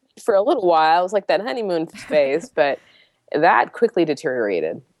it was for a little while. It was like that honeymoon phase, but that quickly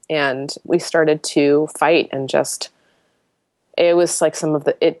deteriorated. And we started to fight, and it was like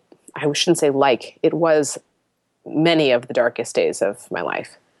I shouldn't say like, it was many of the darkest days of my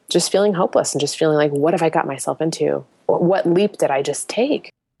life. Just feeling hopeless and just feeling like, what have I got myself into? What leap did I just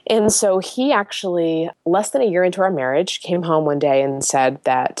take? And so he actually, less than a year into our marriage, came home one day and said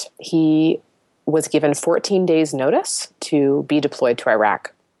that he was given 14 days notice to be deployed to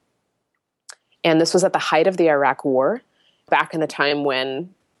Iraq. And this was at the height of the Iraq War, back in the time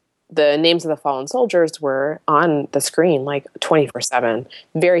when the names of the fallen soldiers were on the screen like 24/7.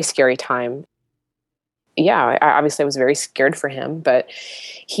 Very scary time. Yeah, I was very scared for him, but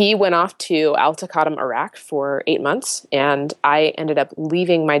he went off to Al-Taqaddum, Iraq for 8 months, and I ended up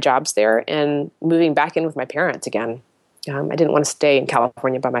leaving my jobs there and moving back in with my parents again. I didn't want to stay in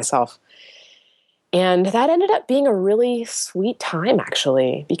California by myself. And that ended up being a really sweet time,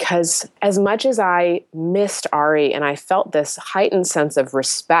 actually, because as much as I missed Ari and I felt this heightened sense of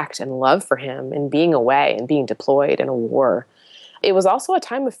respect and love for him and being away and being deployed in a war, it was also a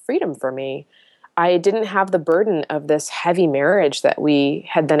time of freedom for me. I didn't have the burden of this heavy marriage that we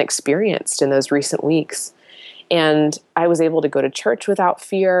had then experienced in those recent weeks. And I was able to go to church without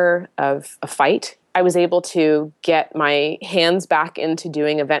fear of a fight. I was able to get my hands back into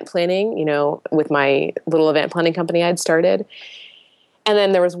doing event planning, with my little event planning company I'd started. And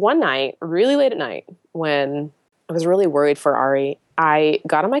then there was one night, really late at night, when I was really worried for Ari. I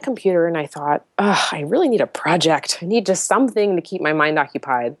got on my computer and I thought, I really need a project. I need just something to keep my mind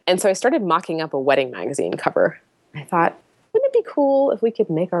occupied. And so I started mocking up a wedding magazine cover. I thought, wouldn't it be cool if we could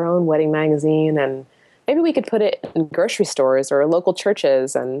make our own wedding magazine, and maybe we could put it in grocery stores or local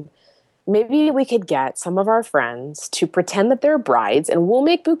churches, and maybe we could get some of our friends to pretend that they're brides and we'll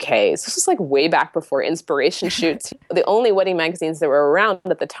make bouquets. This was like way back before inspiration shoots. The only wedding magazines that were around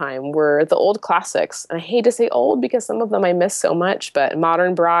at the time were the old classics. And I hate to say old because some of them I miss so much, but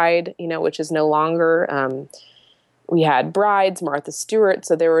Modern Bride, which is no longer. We had Brides, Martha Stewart.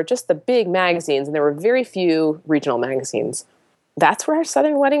 So there were just the big magazines, and there were very few regional magazines. That's where our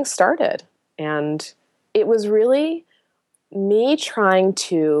Southern Wedding started. And it was really me trying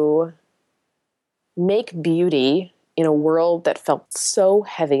to make beauty in a world that felt so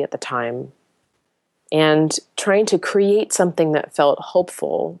heavy at the time, and trying to create something that felt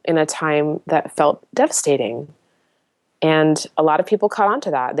hopeful in a time that felt devastating. And a lot of people caught on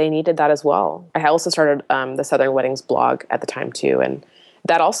to that. They needed that as well. I also started the Southern Weddings blog at the time too, and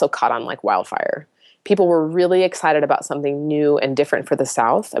that also caught on like wildfire. People were really excited about something new and different for the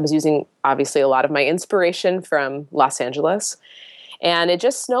South. I was using, obviously, a lot of my inspiration from Los Angeles. And it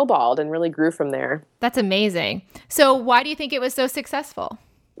just snowballed and really grew from there. That's amazing. So why do you think it was so successful?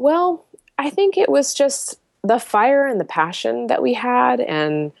 Well, I think it was just the fire and the passion that we had.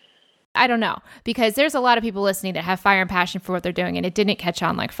 And I don't know, because there's a lot of people listening that have fire and passion for what they're doing, and it didn't catch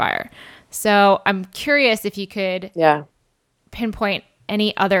on like fire. So I'm curious if you could pinpoint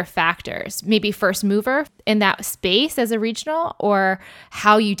any other factors, maybe first mover in that space as a regional, or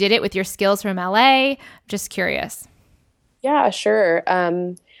how you did it with your skills from LA. Just curious. Yeah, sure.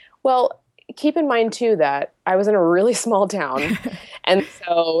 Well, keep in mind, too, that I was in a really small town. And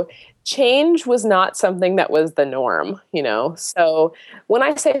so change was not something that was the norm, So when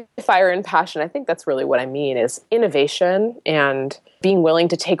I say fire and passion, I think that's really what I mean is innovation and being willing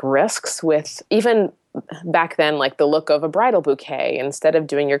to take risks with even back then, like the look of a bridal bouquet. Instead of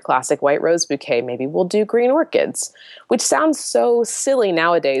doing your classic white rose bouquet, maybe we'll do green orchids, which sounds so silly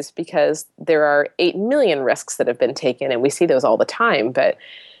nowadays because there are 8 million risks that have been taken and we see those all the time. But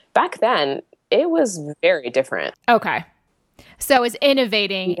back then, it was very different. Okay. So it's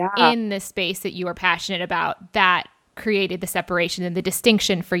innovating in the space that you were passionate about that created the separation and the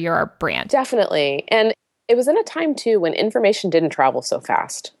distinction for your brand. Definitely. And it was in a time, too, when information didn't travel so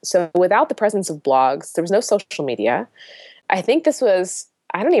fast. So without the presence of blogs, there was no social media. I think this was,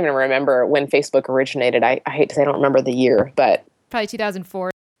 I don't even remember when Facebook originated. I hate to say I don't remember the year, but Probably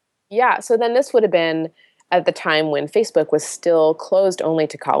 2004. Yeah. So then this would have been at the time when Facebook was still closed only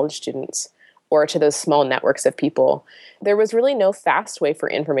to college students or to those small networks of people. There was really no fast way for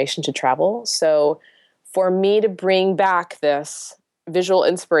information to travel. So for me to bring back this visual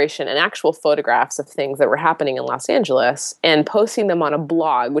inspiration and actual photographs of things that were happening in Los Angeles and posting them on a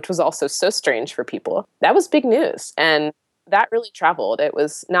blog, which was also so strange for people, that was big news. And that really traveled. It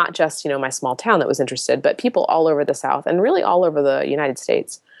was not just, my small town that was interested, but people all over the South and really all over the United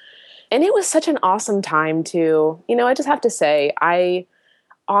States. And it was such an awesome time to, I just have to say, I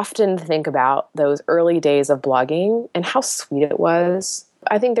often think about those early days of blogging and how sweet it was.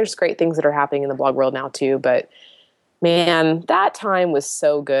 I think there's great things that are happening in the blog world now too, but man, that time was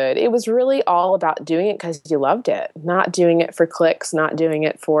so good. It was really all about doing it because you loved it, not doing it for clicks, not doing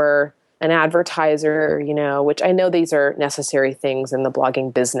it for an advertiser, which I know these are necessary things in the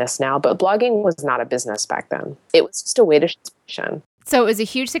blogging business now, but blogging was not a business back then. It was just a way to share inspiration. So it was a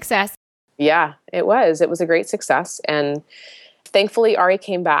huge success. Yeah, it was. It was a great success. And thankfully, Ari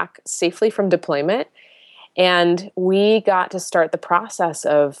came back safely from deployment. And we got to start the process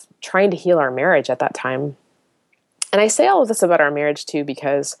of trying to heal our marriage at that time. And I say all of this about our marriage too,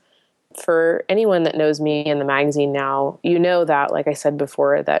 because for anyone that knows me in the magazine now, you know that, like I said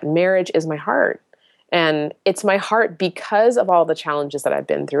before, that marriage is my heart. And it's my heart because of all the challenges that I've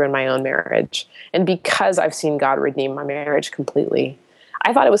been through in my own marriage. And because I've seen God redeem my marriage completely.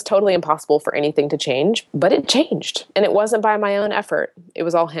 I thought it was totally impossible for anything to change, but it changed. And it wasn't by my own effort. It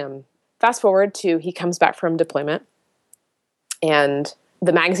was all him. Fast forward to he comes back from deployment. And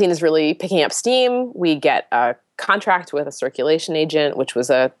the magazine is really picking up steam. We get a contract with a circulation agent, which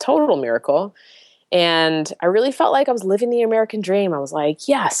was a total miracle. And I really felt like I was living the American dream. I was like,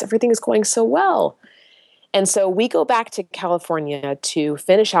 yes, everything is going so well. And so we go back to California to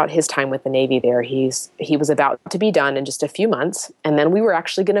finish out his time with the Navy there. He was about to be done in just a few months. And then we were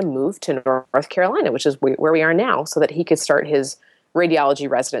actually going to move to North Carolina, which is where we are now, so that he could start his radiology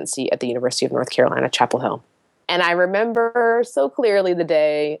residency at the University of North Carolina, Chapel Hill. And I remember so clearly the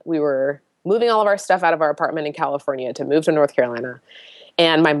day we were moving all of our stuff out of our apartment in California to move to North Carolina.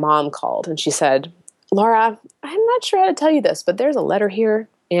 And my mom called and she said, Lara, I'm not sure how to tell you this, but there's a letter here.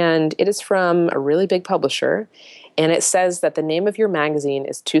 And it is from a really big publisher. And it says that the name of your magazine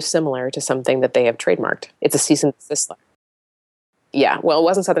is too similar to something that they have trademarked. It's a cease and desist letter. Yeah, well, it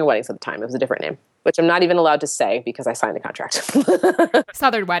wasn't Southern Weddings at the time. It was a different name, which I'm not even allowed to say because I signed the contract.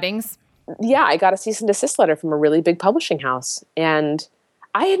 Southern Weddings. Yeah, I got a cease and desist letter from a really big publishing house. And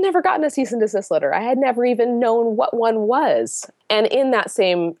I had never gotten a cease and desist letter. I had never even known what one was. And in that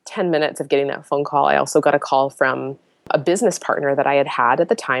same 10 minutes of getting that phone call, I also got a call from a business partner that I had at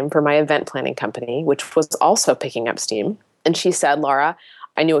the time for my event planning company, which was also picking up steam. And she said, Lara,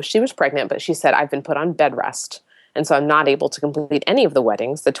 I knew she was pregnant, but she said, I've been put on bed rest. And so I'm not able to complete any of the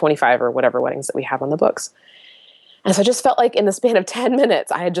weddings, the 25 or whatever weddings that we have on the books. And so I just felt like in the span of 10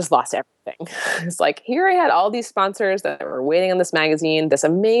 minutes, I had just lost everything. It's like, here I had all these sponsors that were waiting on this magazine, this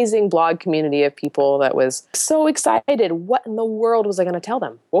amazing blog community of people that was so excited. What in the world was I going to tell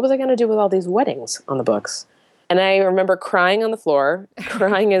them? What was I going to do with all these weddings on the books? And I remember crying on the floor,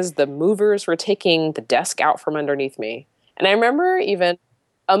 crying as the movers were taking the desk out from underneath me. And I remember even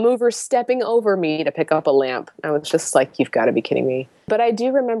a mover stepping over me to pick up a lamp. I was just like, you've got to be kidding me. But I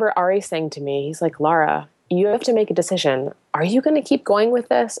do remember Ari saying to me, he's like, Lara, you have to make a decision. Are you going to keep going with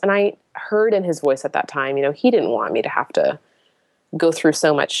this? And I heard in his voice at that time, he didn't want me to have to go through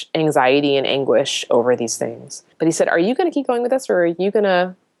so much anxiety and anguish over these things. But he said, are you going to keep going with this or are you going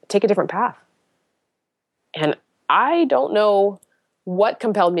to take a different path? And I don't know what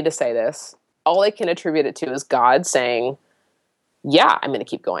compelled me to say this. All I can attribute it to is God saying, yeah, I'm going to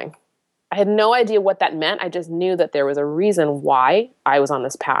keep going. I had no idea what that meant. I just knew that there was a reason why I was on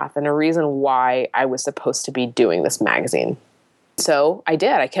this path and a reason why I was supposed to be doing this magazine. So I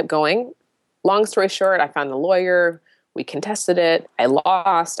did. I kept going. Long story short, I found a lawyer. We contested it. I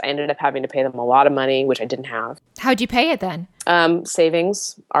lost. I ended up having to pay them a lot of money, which I didn't have. How'd you pay it then?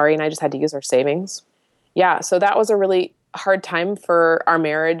 Savings. Ari and I just had to use our savings. Yeah, so that was a really hard time for our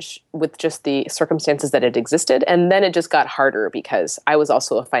marriage with just the circumstances that had existed. And then it just got harder because I was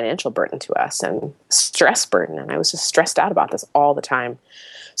also a financial burden to us and stress burden. And I was just stressed out about this all the time.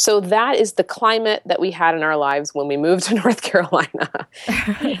 So that is the climate that we had in our lives when we moved to North Carolina.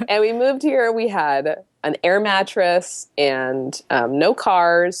 And we moved here, we had an air mattress and no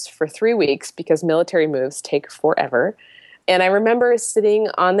cars for 3 weeks because military moves take forever. And I remember sitting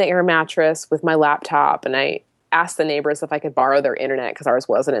on the air mattress with my laptop and I asked the neighbors if I could borrow their internet because ours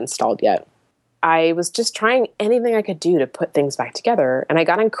wasn't installed yet. I was just trying anything I could do to put things back together. And I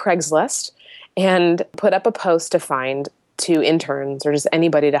got on Craigslist and put up a post to find to interns or just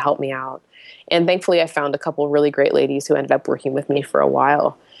anybody to help me out. And thankfully, I found a couple really great ladies who ended up working with me for a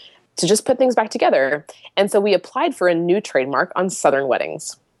while to just put things back together. And so we applied for a new trademark on Southern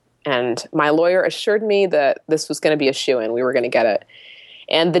weddings. And my lawyer assured me that this was going to be a shoo-in. We were going to get it.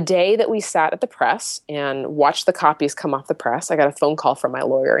 And the day that we sat at the press and watched the copies come off the press, I got a phone call from my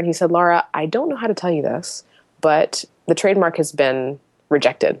lawyer. And he said, Lara, I don't know how to tell you this, but the trademark has been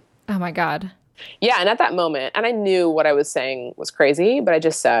rejected. Oh, my God. Yeah, and at that moment, and I knew what I was saying was crazy, but I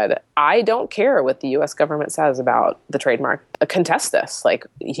just said, I don't care what the U.S. government says about the trademark. Contest this. Like,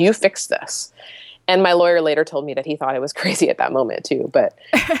 you fix this. And my lawyer later told me that he thought I was crazy at that moment, too. But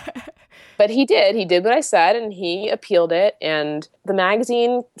but he did. He did what I said, and he appealed it. And the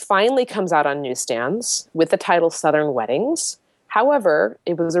magazine finally comes out on newsstands with the title Southern Weddings. However,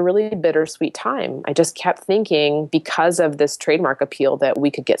 it was a really bittersweet time. I just kept thinking, because of this trademark appeal, that we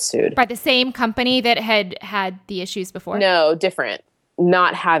could get sued. By the same company that had the issues before? No, different.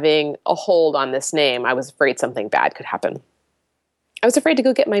 Not having a hold on this name, I was afraid something bad could happen. I was afraid to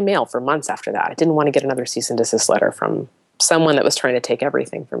go get my mail for months after that. I didn't want to get another cease and desist letter from someone that was trying to take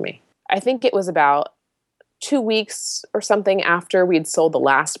everything from me. I think it was about 2 weeks or something after we'd sold the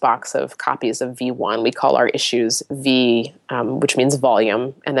last box of copies of V1. We call our issues V, which means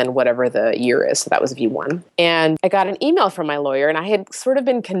volume, and then whatever the year is. So that was V1. And I got an email from my lawyer, and I had sort of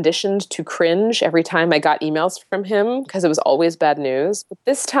been conditioned to cringe every time I got emails from him because it was always bad news. But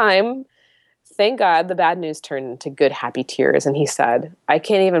this time, thank God, the bad news turned into good, happy tears. And he said, I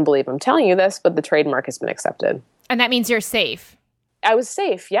can't even believe I'm telling you this, but the trademark has been accepted. And that means you're safe. I was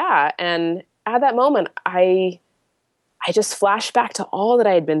safe, yeah. And at that moment, I just flashed back to all that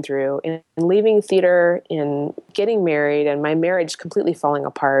I had been through in leaving theater, in getting married, and my marriage completely falling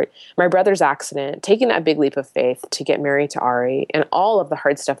apart, my brother's accident, taking that big leap of faith to get married to Ari, and all of the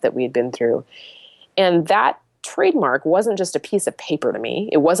hard stuff that we had been through. And that trademark wasn't just a piece of paper to me.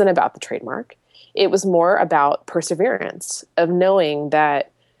 It wasn't about the trademark. It was more about perseverance, of knowing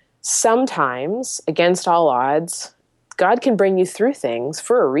that sometimes, against all odds, God can bring you through things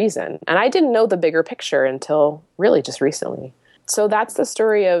for a reason. And I didn't know the bigger picture until really just recently. So that's the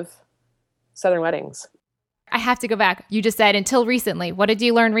story of Southern Weddings. I have to go back. You just said until recently. What did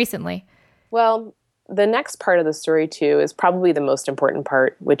you learn recently? Well, the next part of the story, too, is probably the most important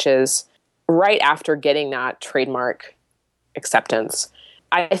part, which is right after getting that trademark acceptance,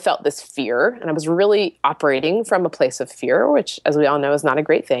 I felt this fear, and I was really operating from a place of fear, which, as we all know, is not a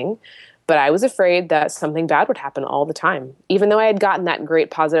great thing. But I was afraid that something bad would happen all the time. Even though I had gotten that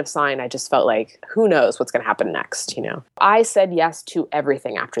great positive sign, I just felt like, who knows what's going to happen next, you know? I said yes to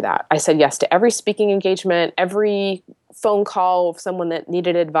everything after that. I said yes to every speaking engagement, every phone call of someone that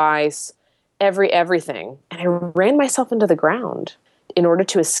needed advice, everything. And I ran myself into the ground. In order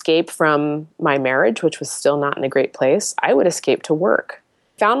to escape from my marriage, which was still not in a great place, I would escape to work.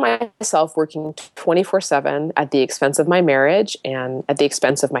 Found myself working 24/7 at the expense of my marriage and at the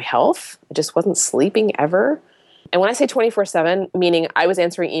expense of my health. I just wasn't sleeping ever. And when I say 24/7, meaning I was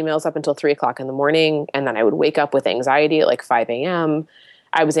answering emails up until 3 o'clock in the morning, and then I would wake up with anxiety at like 5 a.m.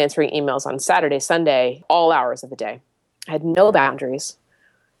 I was answering emails on Saturday, Sunday, all hours of the day. I had no boundaries.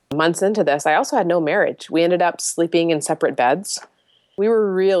 Months into this, I also had no marriage. We ended up sleeping in separate beds. We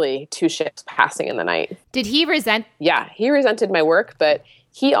were really two ships passing in the night. Did he resent? Yeah, he resented my work, but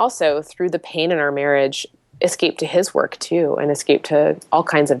he also, through the pain in our marriage, escaped to his work too, and escaped to all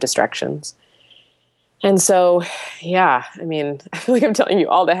kinds of distractions. And so, yeah, I mean, I feel like I'm telling you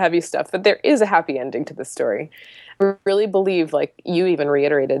all the heavy stuff, but there is a happy ending to this story. I really believe, like you even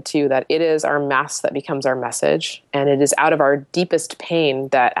reiterated too, that it is our mess that becomes our message, and it is out of our deepest pain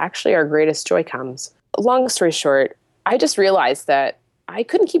that actually our greatest joy comes. Long story short, I just realized that I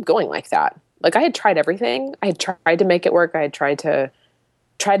couldn't keep going like that. Like, I had tried everything. I had tried to make it work. I had tried to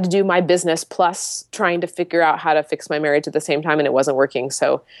do my business plus trying to figure out how to fix my marriage at the same time, and it wasn't working.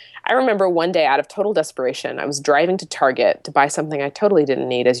 So I remember one day, out of total desperation, I was driving to Target to buy something I totally didn't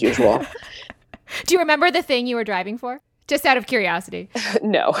need, as usual. Do you remember the thing you were driving for? Just out of curiosity.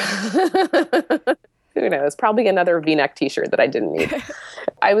 No. Who knows? Probably another V-neck t-shirt that I didn't need.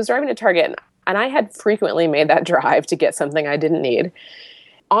 I was driving to Target, and I had frequently made that drive to get something I didn't need.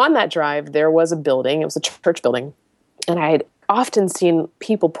 On that drive, there was a building. It was a church building. And I had often seen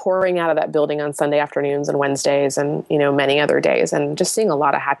people pouring out of that building on Sunday afternoons and Wednesdays and, you know, many other days, and just seeing a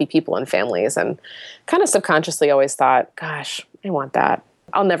lot of happy people and families, and kind of subconsciously always thought, gosh, I want that.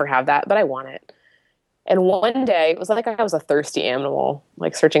 I'll never have that, but I want it. And one day, it was like I was a thirsty animal,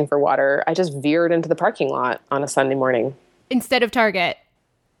 like searching for water. I just veered into the parking lot on a Sunday morning. Instead of Target.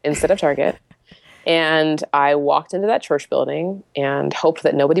 And I walked into that church building and hoped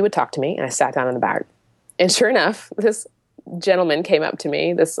that nobody would talk to me. And I sat down in the back. And sure enough, this gentleman came up to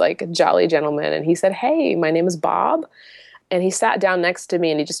me, this like jolly gentleman, and he said, "Hey, my name is Bob." And he sat down next to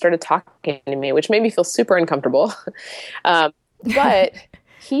me and he just started talking to me, which made me feel super uncomfortable. But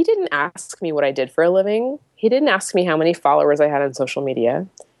he didn't ask me what I did for a living. He didn't ask me how many followers I had on social media.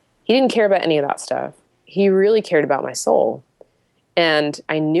 He didn't care about any of that stuff. He really cared about my soul. And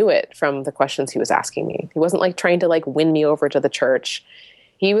I knew it from the questions he was asking me. He wasn't like trying to like win me over to the church.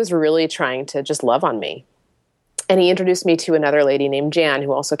 He was really trying to just love on me. And he introduced me to another lady named Jan,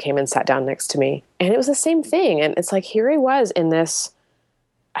 who also came and sat down next to me. And it was the same thing. And it's like, here I was in this,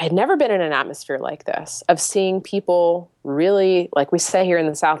 I had never been in an atmosphere like this, of seeing people really, like we say here in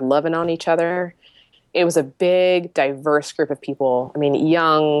the South, loving on each other. It was a big, diverse group of people. I mean,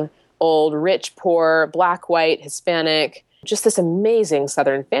 young, old, rich, poor, black, white, Hispanic, just this amazing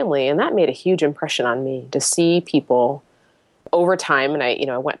Southern family. And that made a huge impression on me to see people over time. And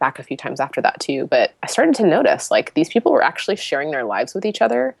I went back a few times after that too, but I started to notice like these people were actually sharing their lives with each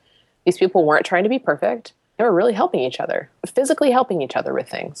other. These people weren't trying to be perfect. They were really helping each other, physically helping each other with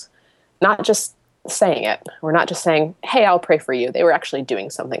things, not just saying it. We're not just saying, "Hey, I'll pray for you." They were actually doing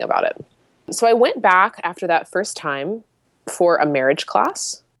something about it. So I went back after that first time for a marriage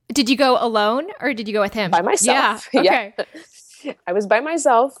class. Did you go alone or did you go with him? By myself. Yeah. Okay. Yeah. I was by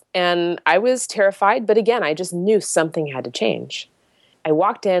myself and I was terrified, but again, I just knew something had to change. I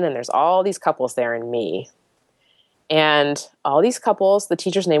walked in and there's all these couples there and me. And all these couples, the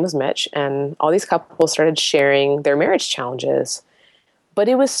teacher's name was Mitch, and all these couples started sharing their marriage challenges. But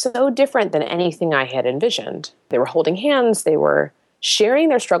it was so different than anything I had envisioned. They were holding hands, they were sharing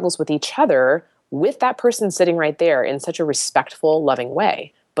their struggles with each other, with that person sitting right there in such a respectful, loving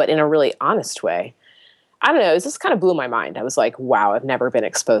way, but in a really honest way. I don't know, this kind of blew my mind. I was like, wow, I've never been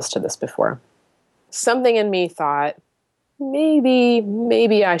exposed to this before. Something in me thought,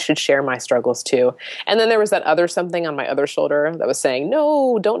 maybe I should share my struggles too. And then there was that other something on my other shoulder that was saying,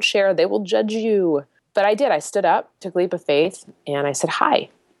 no, don't share, they will judge you. But I did. I stood up, took a leap of faith, and I said, "Hi,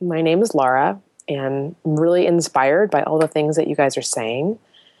 my name is Lara, and I'm really inspired by all the things that you guys are saying.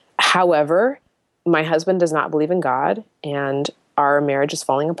 However, my husband does not believe in God, and our marriage is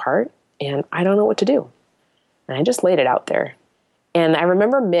falling apart, and I don't know what to do." And I just laid it out there. And I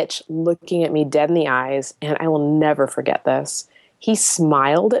remember Mitch looking at me dead in the eyes, and I will never forget this. He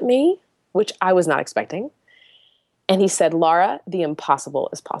smiled at me, which I was not expecting. And he said, "Lara, the impossible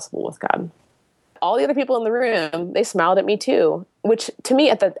is possible with God." All the other people in the room, they smiled at me too, which to me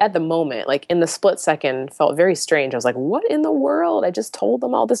at the moment, like in the split second, felt very strange. I was like, what in the world? I just told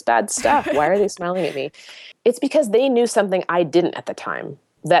them all this bad stuff. Why are they smiling at me? It's because they knew something I didn't at the time,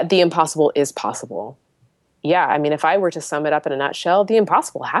 that the impossible is possible. Yeah, I mean, if I were to sum it up in a nutshell, the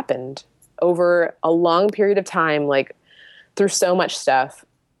impossible happened over a long period of time, like through so much stuff.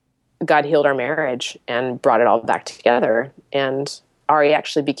 God healed our marriage and brought it all back together. And Ari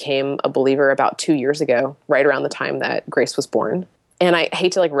actually became a believer about 2 years ago, right around the time that Grace was born. And I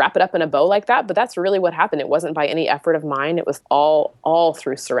hate to like wrap it up in a bow like that, but that's really what happened. It wasn't by any effort of mine. It was all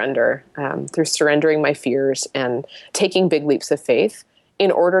through surrender, through surrendering my fears and taking big leaps of faith in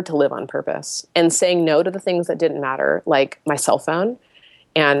order to live on purpose and saying no to the things that didn't matter, like my cell phone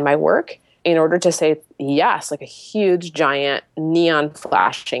and my work, in order to say yes, like a huge, giant, neon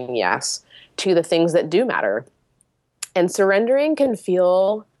flashing yes to the things that do matter. And surrendering can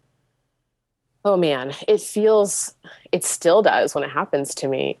feel, oh man, it still does when it happens to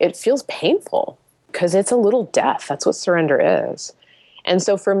me. It feels painful because it's a little death. That's what surrender is. And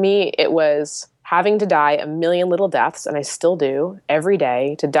so for me, it was having to die a million little deaths, and I still do every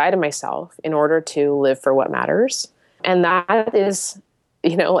day, to die to myself in order to live for what matters. And that is,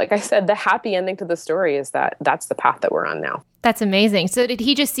 like I said, the happy ending to the story is that that's the path that we're on now. That's amazing. So did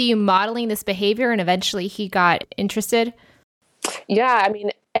he just see you modeling this behavior and eventually he got interested? Yeah, I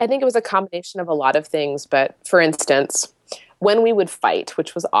mean, I think it was a combination of a lot of things. But for instance, when we would fight,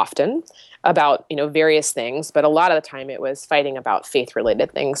 which was often about, various things, but a lot of the time it was fighting about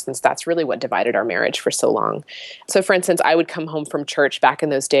faith-related things, since that's really what divided our marriage for so long. So for instance, I would come home from church back in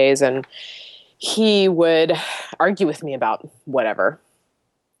those days and he would argue with me about whatever.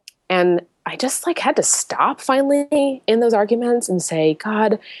 And I just had to stop finally in those arguments and say,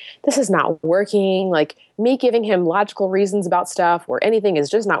 God, this is not working. Like me giving him logical reasons about stuff or anything is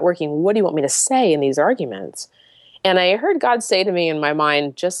just not working. What do you want me to say in these arguments? And I heard God say to me in my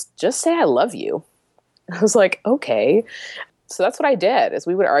mind, just say, I love you. I was like, okay. So that's what I did, is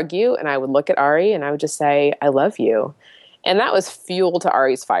we would argue and I would look at Ari and I would just say, I love you. And that was fuel to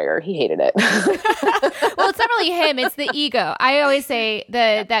Ari's fire. He hated it. Well, it's not really him. It's the ego. I always say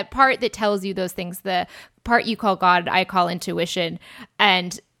that part that tells you those things, the part you call God, I call intuition.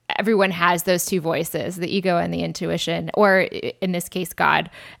 And everyone has those two voices, the ego and the intuition, or in this case, God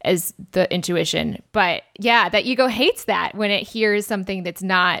as the intuition. But yeah, that ego hates that when it hears something that's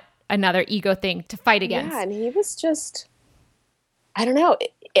not another ego thing to fight against. Yeah, and he was just, I don't know.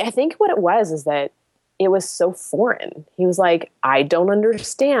 I think what it was is that it was so foreign. He was like, I don't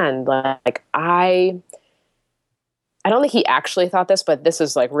understand. Like, I don't think he actually thought this, but this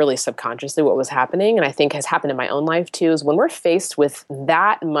is like really subconsciously what was happening. And I think has happened in my own life too, is when we're faced with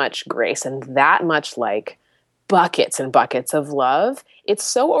that much grace and that much like buckets and buckets of love, it's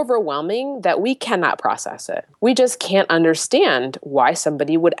so overwhelming that we cannot process it. We just can't understand why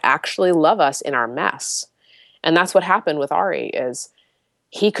somebody would actually love us in our mess. And that's what happened with Ari, is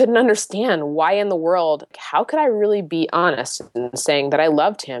he couldn't understand why in the world, how could I really be honest in saying that I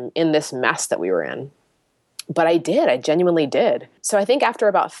loved him in this mess that we were in? But I did. I genuinely did. So I think after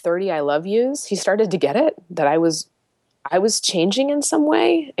about 30 I love yous, he started to get it, that I was changing in some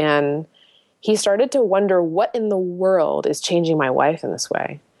way. And he started to wonder, what in the world is changing my wife in this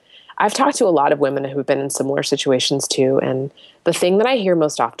way? I've talked to a lot of women who've been in similar situations too. And the thing that I hear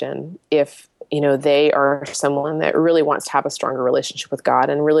most often, if they are someone that really wants to have a stronger relationship with God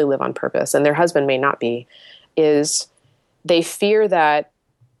and really live on purpose, and their husband may not be, is they fear that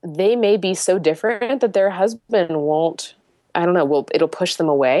they may be so different that their husband won't, it'll push them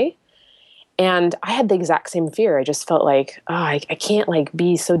away. And I had the exact same fear. I just felt like, I can't like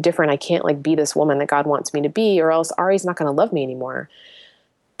be so different. I can't like be this woman that God wants me to be, or else Ari's not going to love me anymore.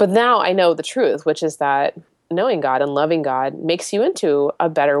 But now I know the truth, which is that knowing God and loving God makes you into a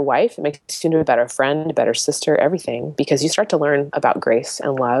better wife. It makes you into a better friend, a better sister, everything, because you start to learn about grace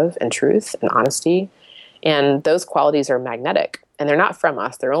and love and truth and honesty. And those qualities are magnetic. And they're not from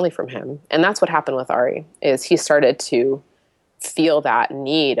us, they're only from him. And that's what happened with Ari, is he started to feel that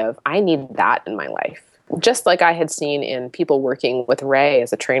need of, I need that in my life. Just like I had seen in people working with Ray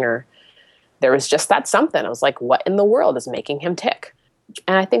as a trainer, there was just that something. I was like, what in the world is making him tick?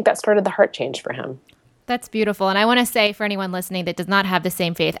 And I think that started the heart change for him. That's beautiful. And I want to say, for anyone listening that does not have the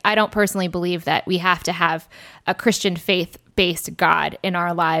same faith, I don't personally believe that we have to have a Christian faith-based God in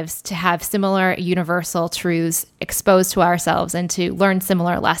our lives to have similar universal truths exposed to ourselves and to learn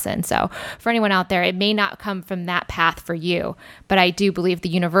similar lessons. So for anyone out there, it may not come from that path for you, but I do believe the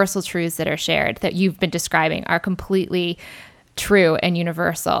universal truths that are shared that you've been describing are completely true and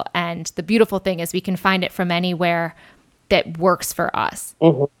universal. And the beautiful thing is we can find it from anywhere that works for us.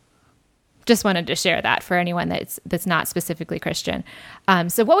 Mm-hmm. Just wanted to share that for anyone that's not specifically Christian.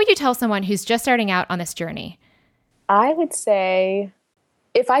 So what would you tell someone who's just starting out on this journey? I would say,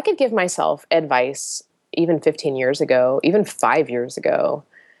 if I could give myself advice even 15 years ago, even 5 years ago,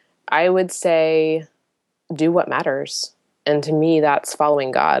 I would say, do what matters. And to me, that's following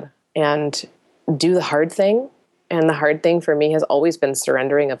God and do the hard thing. And the hard thing for me has always been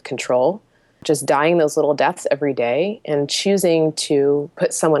surrendering of control. Just dying those little deaths every day and choosing to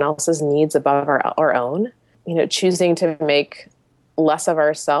put someone else's needs above our own, choosing to make less of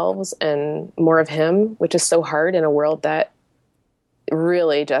ourselves and more of him, which is so hard in a world that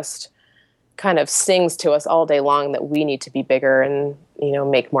really just kind of sings to us all day long that we need to be bigger and,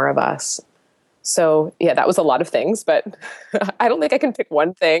 make more of us. So yeah, that was a lot of things, but I don't think I can pick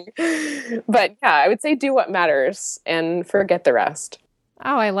one thing. But yeah, I would say do what matters and forget the rest.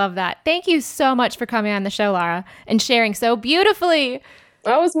 Oh, I love that. Thank you so much for coming on the show, Lara, and sharing so beautifully.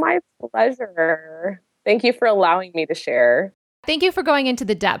 That was my pleasure. Thank you for allowing me to share. Thank you for going into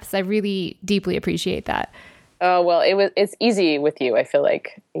the depths. I really deeply appreciate that. Oh, well, it's easy with you. I feel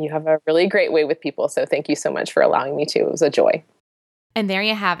like you have a really great way with people. So thank you so much for allowing me to. It was a joy. And there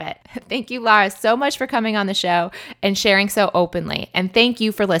you have it. Thank you, Lara, so much for coming on the show and sharing so openly. And thank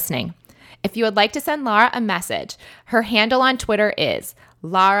you for listening. If you would like to send Lara a message, her handle on Twitter is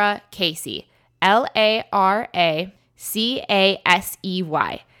Lara Casey, LaraCasey.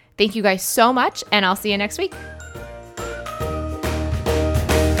 Thank you guys so much, and I'll see you next week.